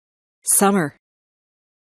Summer.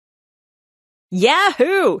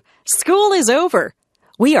 Yahoo! School is over.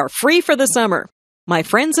 We are free for the summer. My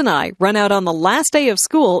friends and I run out on the last day of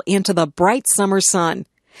school into the bright summer sun.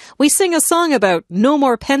 We sing a song about no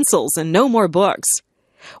more pencils and no more books.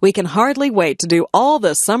 We can hardly wait to do all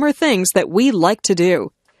the summer things that we like to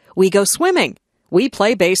do. We go swimming. We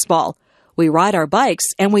play baseball. We ride our bikes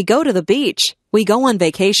and we go to the beach. We go on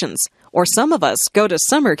vacations, or some of us go to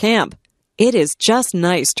summer camp. It is just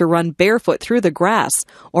nice to run barefoot through the grass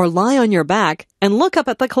or lie on your back and look up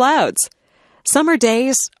at the clouds. Summer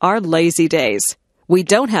days are lazy days. We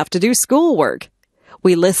don't have to do schoolwork.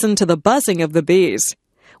 We listen to the buzzing of the bees.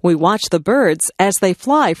 We watch the birds as they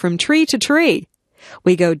fly from tree to tree.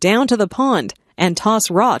 We go down to the pond and toss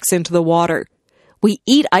rocks into the water. We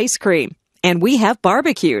eat ice cream and we have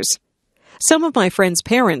barbecues. Some of my friends'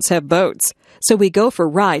 parents have boats, so we go for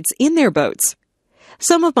rides in their boats.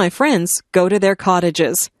 Some of my friends go to their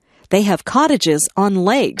cottages. They have cottages on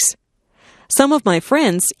lakes. Some of my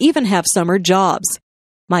friends even have summer jobs.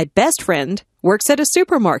 My best friend works at a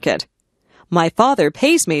supermarket. My father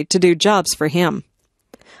pays me to do jobs for him.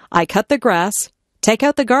 I cut the grass, take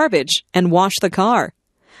out the garbage, and wash the car.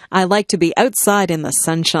 I like to be outside in the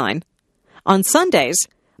sunshine. On Sundays,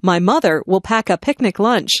 my mother will pack a picnic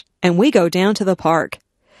lunch, and we go down to the park.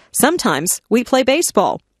 Sometimes we play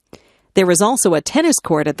baseball. There is also a tennis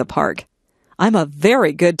court at the park. I'm a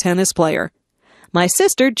very good tennis player. My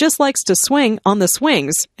sister just likes to swing on the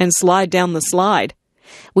swings and slide down the slide.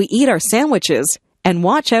 We eat our sandwiches and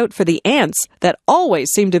watch out for the ants that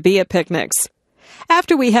always seem to be at picnics.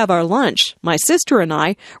 After we have our lunch, my sister and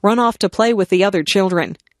I run off to play with the other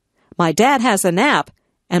children. My dad has a nap,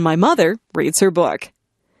 and my mother reads her book.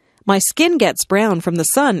 My skin gets brown from the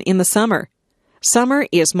sun in the summer. Summer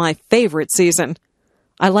is my favorite season.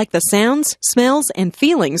 I like the sounds, smells, and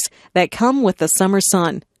feelings that come with the summer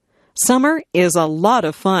sun. Summer is a lot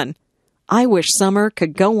of fun. I wish summer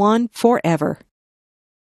could go on forever.